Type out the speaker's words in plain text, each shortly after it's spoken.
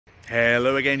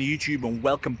Hello again YouTube, and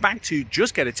welcome back to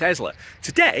Just Get a Tesla.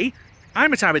 Today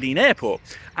I'm at Aberdeen Airport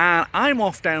and I'm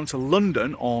off down to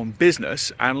London on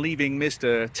business and leaving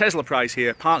Mr. Tesla Price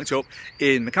here parked up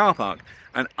in the car park.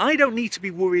 And I don't need to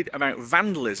be worried about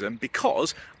vandalism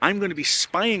because I'm going to be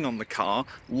spying on the car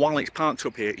while it's parked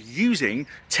up here using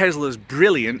Tesla's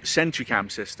brilliant Sentrycam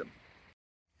system.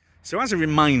 So as a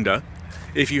reminder,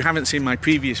 if you haven't seen my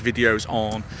previous videos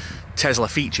on Tesla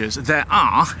features, there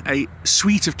are a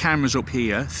suite of cameras up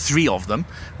here, 3 of them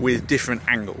with different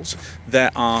angles.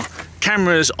 There are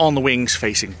cameras on the wings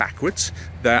facing backwards.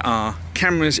 There are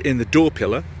cameras in the door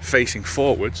pillar facing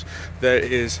forwards. There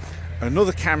is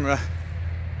another camera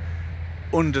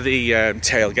under the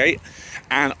tailgate,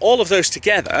 and all of those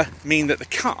together mean that the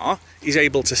car is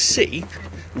able to see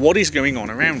what is going on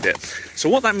around it. So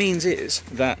what that means is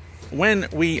that when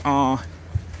we are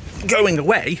going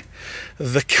away,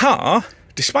 the car,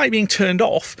 despite being turned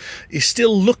off, is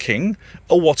still looking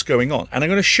at what's going on. And I'm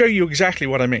going to show you exactly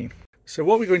what I mean. So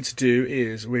what we're going to do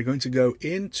is we're going to go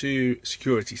into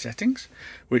security settings,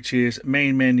 which is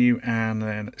main menu and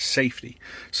then safety.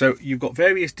 So you've got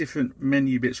various different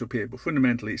menu bits up here, but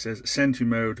fundamentally it says sentry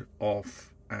mode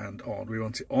off and on. We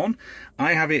want it on.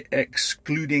 I have it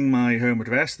excluding my home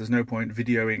address. There's no point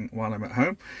videoing while I'm at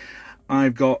home.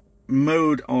 I've got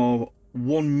mode of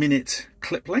 1 minute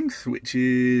clip length, which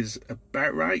is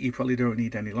about right. You probably don't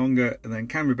need any longer. And then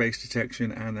camera base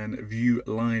detection, and then view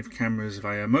live cameras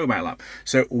via mobile app.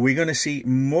 So we're going to see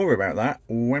more about that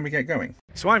when we get going.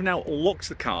 So I've now locked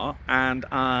the car and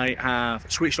I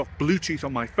have switched off Bluetooth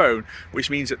on my phone, which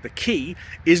means that the key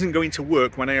isn't going to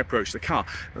work when I approach the car.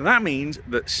 That means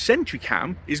that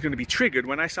Sentrycam is going to be triggered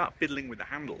when I start fiddling with the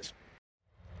handles.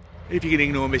 If you can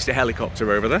ignore Mr.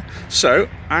 Helicopter over there. So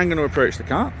I'm going to approach the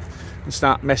car and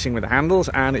start messing with the handles,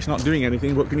 and it's not doing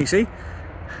anything. But can you see?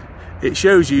 It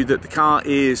shows you that the car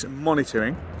is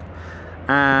monitoring,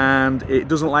 and it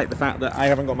doesn't like the fact that I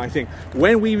haven't got my thing.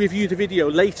 When we review the video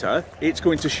later, it's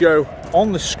going to show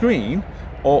on the screen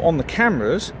or on the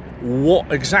cameras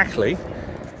what exactly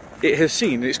it has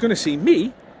seen, and it's going to see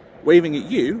me waving at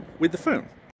you with the phone.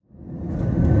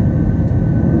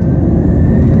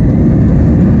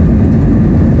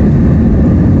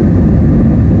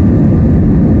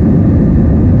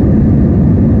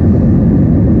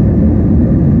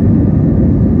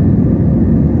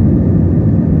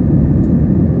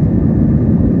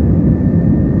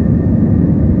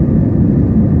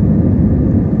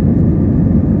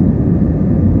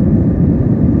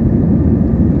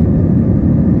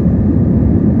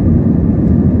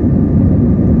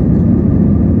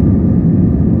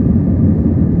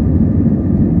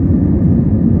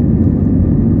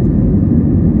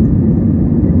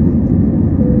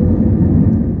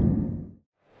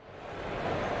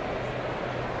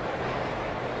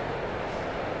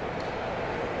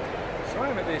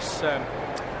 I'm at this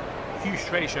huge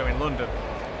trade show in London,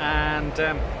 and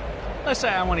let's say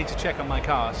I wanted to check on my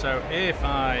car. So if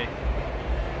I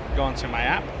go onto my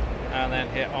app and then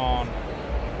hit on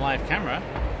live camera,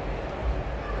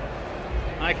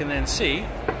 I can then see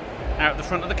out the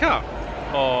front of the car,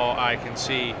 or I can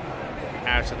see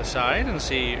out of the side and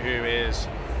see who is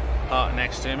parked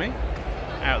next to me,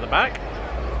 out the back.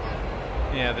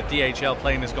 Yeah, the DHL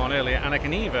plane has gone earlier, and I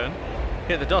can even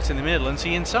hit the dot in the middle and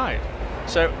see inside.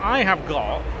 So I have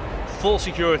got full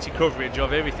security coverage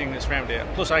of everything that's around here.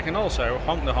 Plus I can also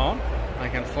honk the horn, I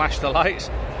can flash the lights,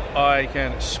 I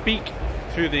can speak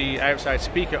through the outside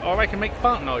speaker, or I can make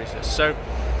fart noises. So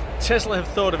Tesla have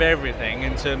thought of everything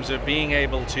in terms of being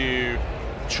able to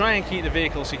try and keep the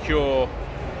vehicle secure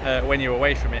when you're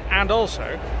away from it. And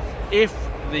also, if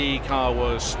the car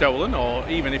was stolen, or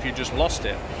even if you just lost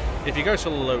it, if you go to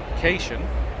the location,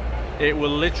 it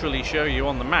will literally show you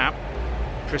on the map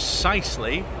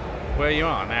precisely where you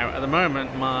are. Now at the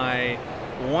moment my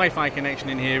Wi-Fi connection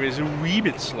in here is a wee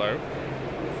bit slow,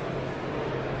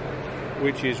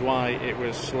 which is why it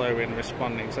was slow in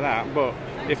responding to that. But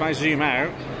if I zoom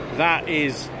out, that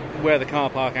is where the car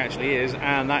park actually is,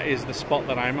 and that is the spot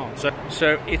that I'm on.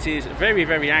 So it is very,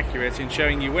 very accurate in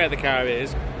showing you where the car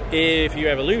is if you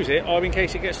ever lose it, or in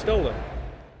case it gets stolen.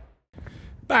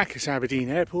 Back at Aberdeen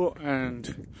Airport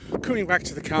and coming back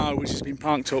to the car, which has been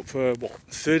parked up for what,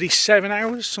 37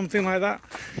 hours, something like that.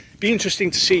 Be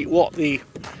interesting to see what the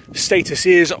status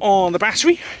is on the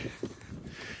battery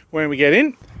when we get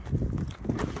in.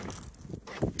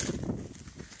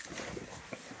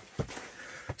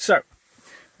 So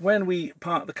when we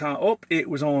parked the car up, it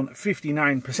was on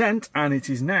 59% and it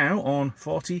is now on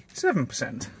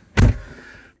 47%.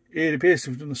 It appears to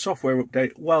have done a software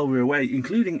update while we were away,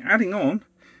 including adding on,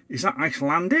 is that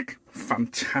Icelandic?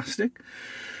 Fantastic.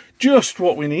 just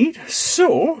what we need.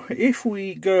 So if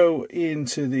we go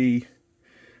into the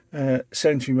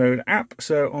Sentry Mode app,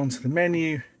 so onto the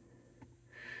menu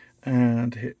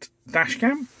and hit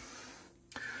Dashcam,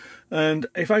 and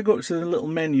if I go to the little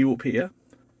menu up here,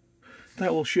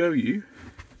 that will show you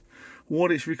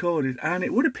what it's recorded, and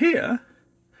it would appear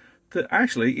that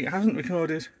actually it hasn't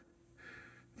recorded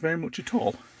very much at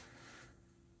all,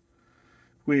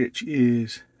 which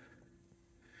is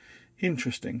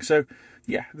interesting. So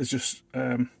yeah, there's just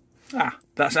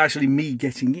that's actually me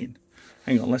getting in.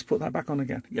 Hang on, let's put that back on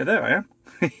again. Yeah, there I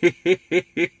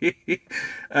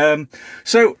am.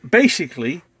 So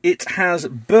basically it has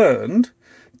burned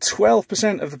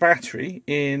 12% of the battery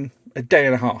in a day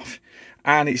and a half,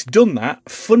 and it's done that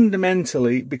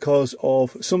fundamentally because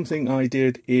of something I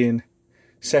did in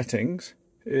settings,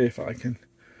 if I can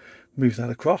move that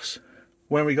across,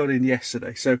 when we got in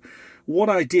yesterday. So what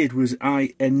I did was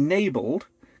I enabled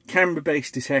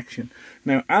camera-based detection.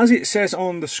 Now, as it says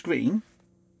on the screen,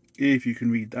 if you can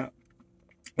read that,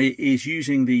 it is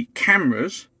using the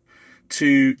cameras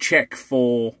to check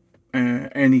for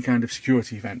any kind of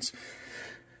security events.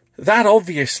 That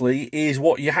obviously is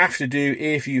what you have to do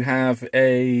if you have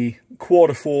a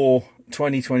Q4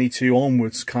 2022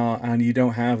 onwards car and you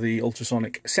don't have the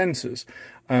ultrasonic sensors.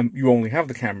 You only have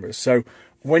the cameras. So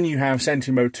when you have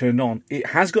Sentry Mode turned on, it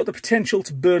has got the potential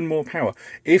to burn more power.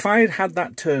 If I had had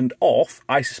that turned off,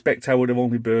 I suspect I would have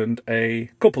only burned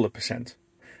a couple of percent.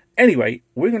 Anyway,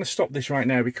 we're going to stop this right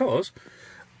now because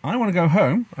I want to go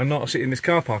home and not sit in this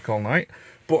car park all night.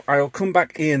 But I'll come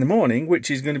back in the morning, which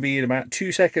is going to be in about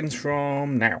 2 seconds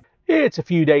from now. It's a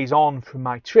few days on from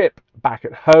my trip back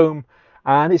at home,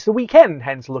 and it's the weekend,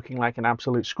 hence looking like an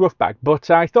absolute scruff bag. But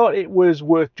I thought it was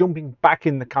worth jumping back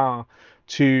in the car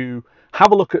to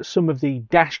have a look at some of the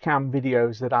dashcam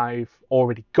videos that I've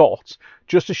already got,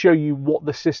 just to show you what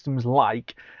the system's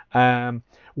like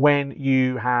when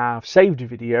you have saved a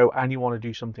video and you want to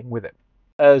do something with it.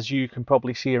 As you can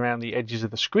probably see around the edges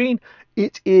of the screen,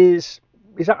 it is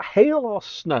that hail or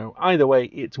snow? Either way,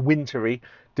 it's wintry,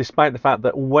 despite the fact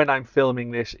that when I'm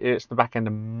filming this, it's the back end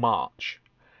of March.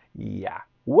 Yeah.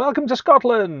 Welcome to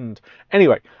Scotland!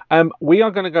 Anyway, we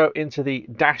are going to go into the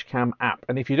Dashcam app,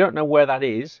 and if you don't know where that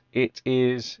is, it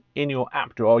is in your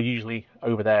app drawer, usually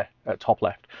over there at top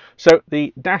left. So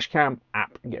the Dashcam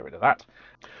app, get rid of that.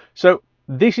 So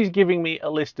this is giving me a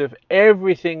list of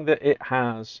everything that it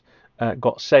has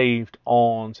got saved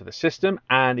onto the system,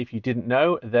 and if you didn't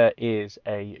know, there is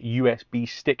a USB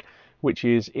stick which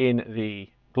is in the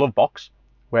glove box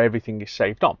where everything is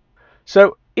saved on.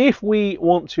 So if we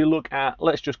want to look at,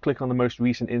 let's just click on the most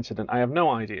recent incident. I have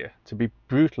no idea, to be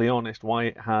brutally honest, why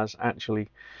it has actually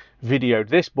videoed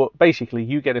this, but basically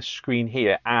you get a screen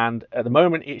here, and at the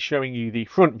moment it's showing you the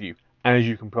front view, as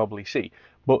you can probably see,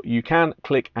 but you can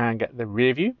click and get the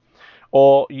rear view,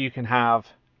 or you can have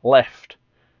left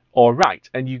or right,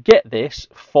 and you get this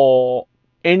for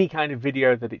any kind of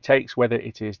video that it takes, whether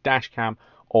it is Dashcam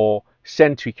or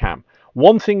Sentrycam.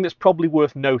 One thing that's probably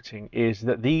worth noting is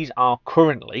that these are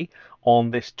currently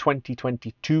on this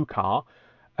 2022 car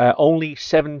only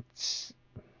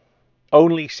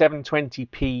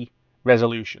 720p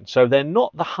resolution, so they're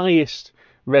not the highest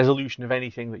resolution of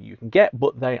anything that you can get,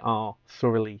 but they are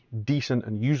thoroughly decent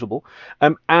and usable.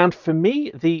 And for me,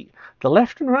 the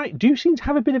left and right do seem to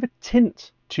have a bit of a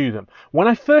tint to them. When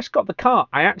I first got the car,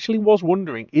 I actually was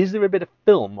wondering, is there a bit of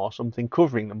film or something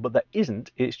covering them? But there isn't.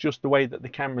 It's just the way that the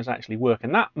cameras actually work,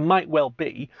 and that might well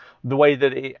be the way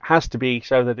that it has to be,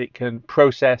 so that it can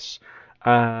process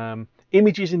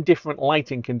images in different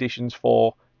lighting conditions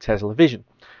for Tesla Vision.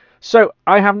 So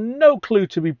I have no clue,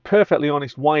 to be perfectly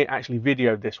honest, why it actually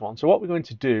videoed this one. So what we're going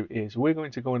to do is we're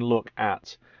going to go and look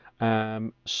at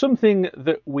something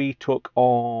that we took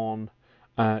on.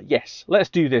 Yes, let's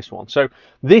do this one. So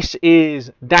this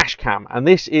is Dashcam, and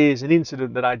this is an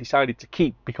incident that I decided to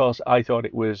keep because I thought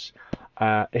it was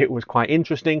quite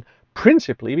interesting,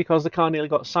 principally because the car nearly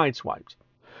got sideswiped.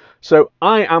 So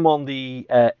I am on the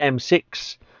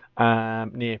M6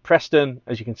 near Preston.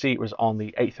 As you can see, it was on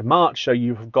the 8th of March. So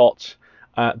you've got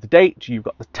the date, you've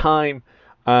got the time,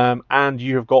 and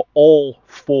you have got all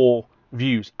 4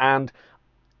 views. And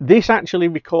this actually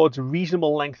records a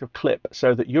reasonable length of clip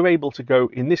so that you're able to go,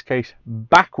 in this case,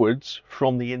 backwards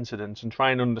from the incident and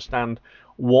try and understand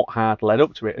what had led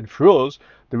up to it. And for us,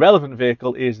 the relevant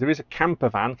vehicle is, there is a camper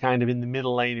van kind of in the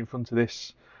middle lane in front of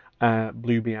this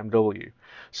blue BMW.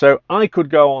 So I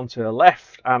could go on to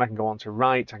left, and I can go on to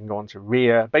right, I can go on to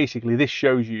rear. Basically, this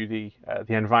shows you the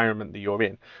environment that you're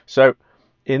in. So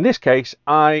in this case,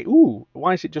 why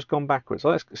has it just gone backwards? So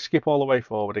let's skip all the way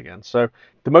forward again. So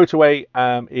the motorway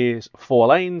is 4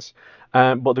 lanes.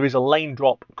 but there is a lane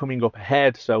drop coming up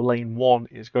ahead, so lane 1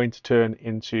 is going to turn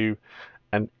into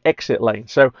an exit lane.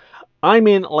 So I'm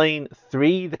in lane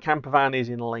 3, the camper van is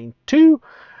in lane 2,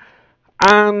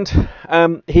 and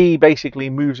he basically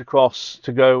moves across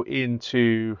to go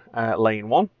into lane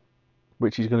 1,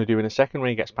 which he's going to do in a second when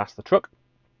he gets past the truck.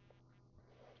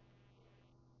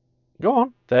 Go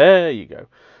on, there you go.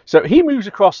 So he moves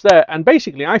across there, and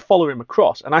basically I follow him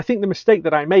across, and I think the mistake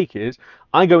that I make is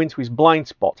I go into his blind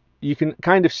spot. You can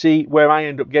kind of see where I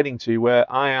end up getting to, where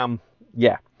I am,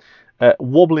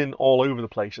 wobbling all over the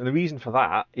place. And the reason for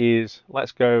that is,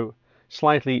 let's go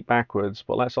slightly backwards,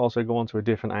 but let's also go on to a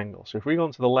different angle. So if we go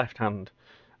onto the left hand,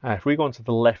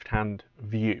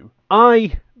 view,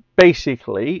 I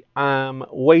basically am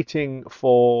waiting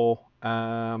for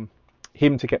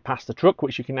him to get past the truck,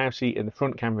 which you can now see in the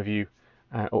front camera view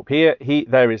up here.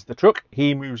 There is the truck.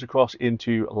 He moves across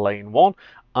into lane 1.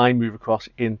 I move across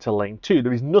into lane 2.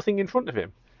 There is nothing in front of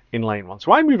him in lane 1.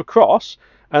 So I move across,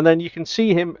 and then you can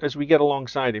see him as we get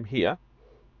alongside him here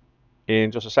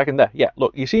in just a second there. Yeah,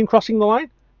 look, you see him crossing the line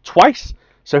twice.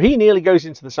 So he nearly goes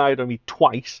into the side of me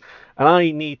twice, and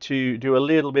I need to do a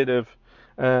little bit of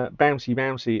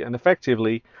bouncy, and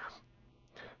effectively,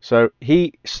 so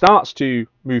he starts to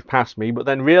move past me, but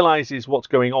then realizes what's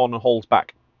going on and holds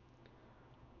back,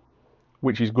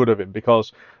 which is good of him,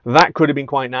 because that could have been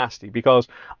quite nasty, because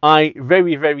I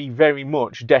very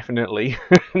much definitely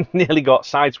nearly got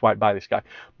sideswiped by this guy.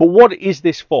 But what is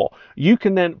this for? You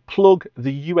can then plug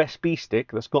the USB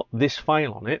stick that's got this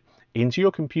file on it into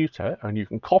your computer, and you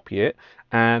can copy it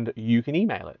and you can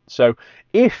email it. So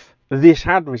if this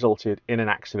had resulted in an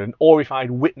accident, or if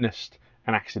I'd witnessed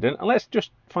an accident, and let's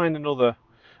just find another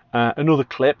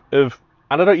clip of,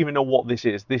 and I don't even know what this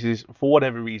is. This is, for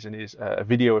whatever reason, is a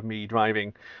video of me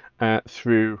driving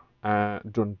through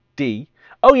Dundee.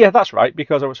 Oh yeah, that's right,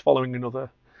 because I was following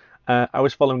another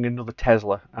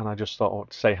Tesla, and I just thought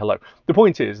to say hello. The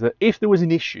point is that if there was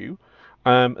an issue,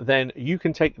 then you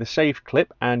can take the saved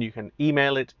clip and you can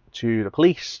email it to the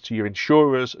police, to your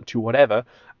insurers, to whatever,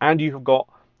 and you've got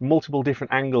multiple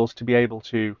different angles to be able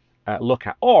to look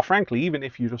at. Or frankly, even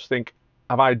if you just think,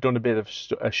 have I done a bit of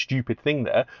a stupid thing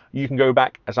there, you can go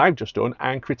back, as I've just done,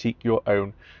 and critique your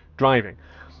own driving.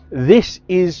 This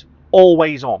is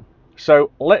always on.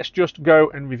 So let's just go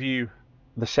and review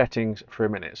the settings for a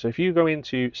minute. So if you go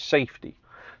into safety,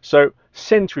 so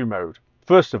sentry mode,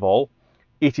 first of all,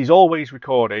 it is always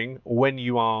recording when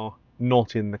you are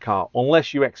not in the car,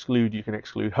 unless you can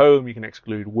exclude home, you can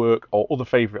exclude work or other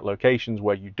favorite locations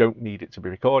where you don't need it to be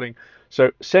recording.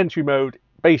 So sentry mode,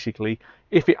 basically,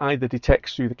 if it either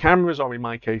detects through the cameras, or in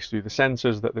my case through the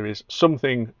sensors, that there is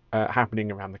something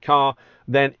happening around the car,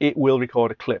 then it will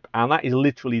record a clip, and that is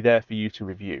literally there for you to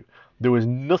review. There was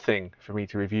nothing for me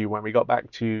to review when we got back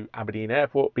to Aberdeen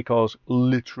Airport, because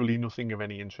literally nothing of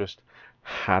any interest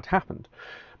had happened,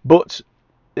 but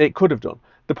it could have done.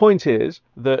 The point is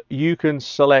that you can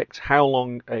select how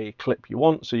long a clip you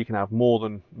want, so you can have more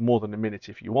than a minute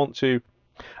if you want to.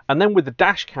 And then with the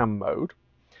dash cam mode,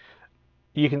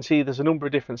 you can see there's a number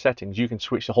of different settings. You can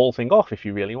switch the whole thing off if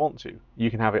you really want to. You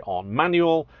can have it on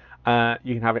manual,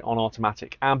 you can have it on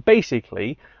automatic. And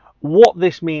basically what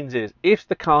this means is, if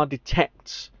the car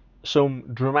detects some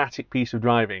dramatic piece of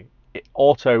driving,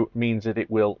 auto means that it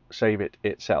will save it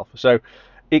itself. So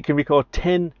it can record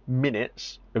 10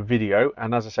 minutes of video,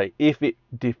 and as I say, if it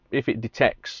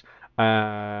detects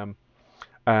an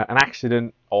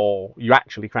accident or you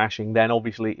actually crashing, then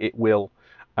obviously it will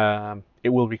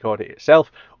record it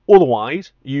itself.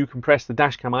 Otherwise, you can press the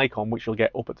dashcam icon, which you'll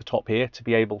get up at the top here, to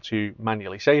be able to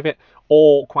manually save it,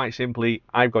 or quite simply,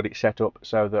 I've got it set up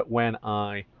so that when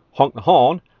I honk the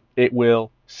horn, it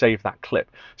will save that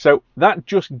clip. So that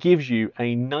just gives you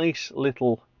a nice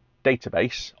little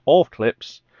database of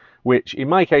clips, which in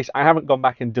my case, I haven't gone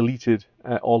back and deleted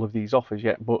all of these offers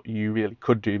yet, but you really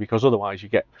could do, because otherwise you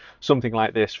get something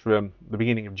like this from the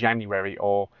beginning of January.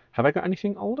 Or have I got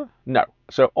anything older? No.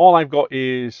 So all I've got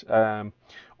is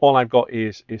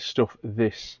stuff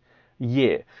this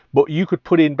year, but you could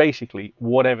put in basically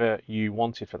whatever you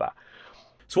wanted for that.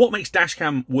 So what makes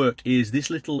Dashcam work is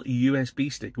this little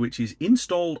USB stick, which is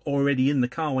installed already in the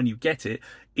car when you get it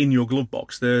in your glove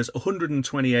box. There's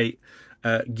 128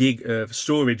 gig of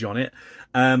storage on it,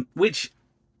 which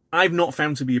I've not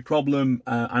found to be a problem.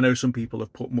 I know some people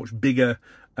have put much bigger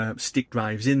stick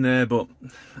drives in there, but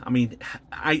I mean,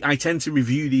 I tend to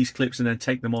review these clips and then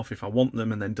take them off if I want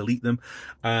them and then delete them.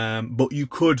 But you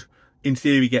could, in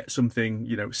theory, get something,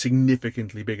 you know,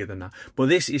 significantly bigger than that. But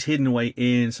this is hidden away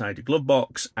inside your glove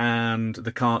box, and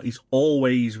the car is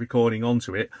always recording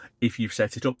onto it if you've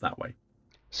set it up that way.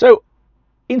 So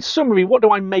in summary, what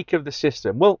do I make of the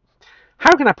system? Well,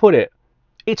 how can I put it?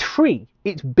 It's free.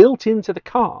 It's built into the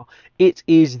car. It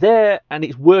is there and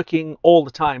it's working all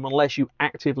the time unless you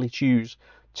actively choose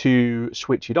to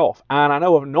switch it off. And I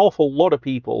know an awful lot of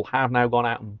people have now gone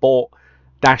out and bought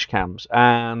dash cams,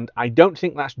 and I don't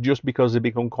think that's just because they've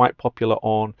become quite popular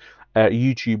on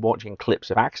YouTube watching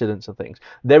clips of accidents and things.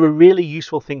 They're a really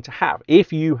useful thing to have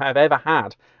if you have ever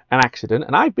had an accident,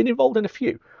 and I've been involved in a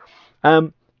few.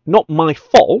 Not my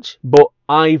fault, but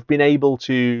I've been able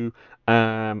to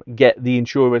get the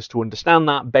insurers to understand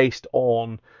that based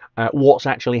on what's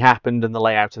actually happened and the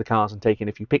layout of the cars and taking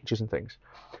a few pictures and things.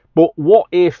 But what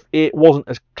if it wasn't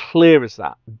as clear as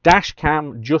that?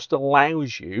 Dashcam just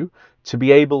allows you to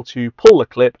be able to pull the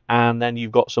clip, and then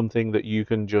you've got something that you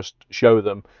can just show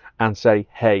them and say,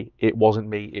 hey, it wasn't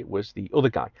me, it was the other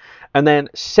guy. And then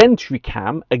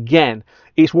Sentrycam, again,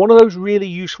 it's one of those really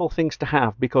useful things to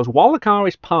have, because while the car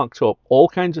is parked up, all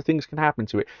kinds of things can happen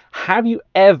to it. Have you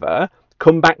ever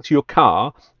come back to your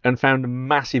car and found a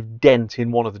massive dent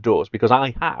in one of the doors? Because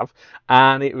I have,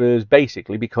 and it was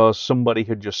basically because somebody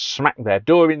had just smacked their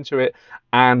door into it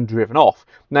and driven off.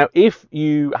 Now, if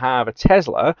you have a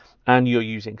Tesla and you're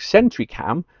using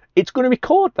Sentrycam, it's going to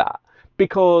record that,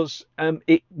 because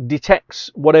it detects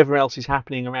whatever else is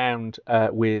happening around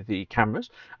with the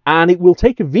cameras, and it will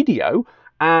take a video,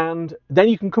 and then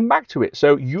you can come back to it.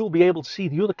 So you'll be able to see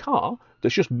the other car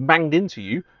that's just banged into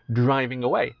you driving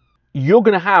away. You're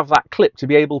going to have that clip to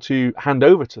be able to hand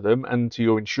over to them and to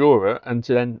your insurer, and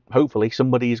to then hopefully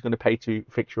somebody is going to pay to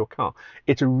fix your car.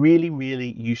 It's a really,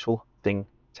 really useful thing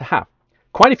to have.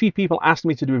 Quite a few people asked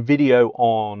me to do a video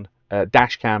on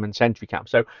Dashcam and Sentrycam,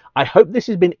 so I hope this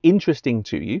has been interesting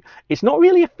to you. It's not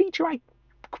really a feature I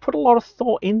put a lot of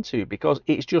thought into because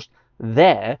it's just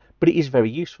there, but it is very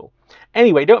useful.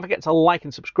 Anyway, don't forget to like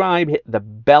and subscribe, hit the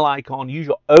bell icon, use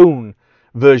your own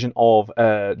version of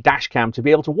Dashcam to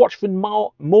be able to watch for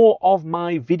more of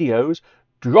my videos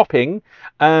dropping,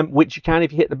 which you can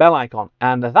if you hit the bell icon.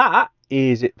 And that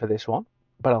is it for this one,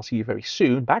 but I'll see you very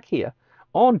soon back here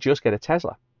on Just Get a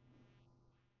Tesla.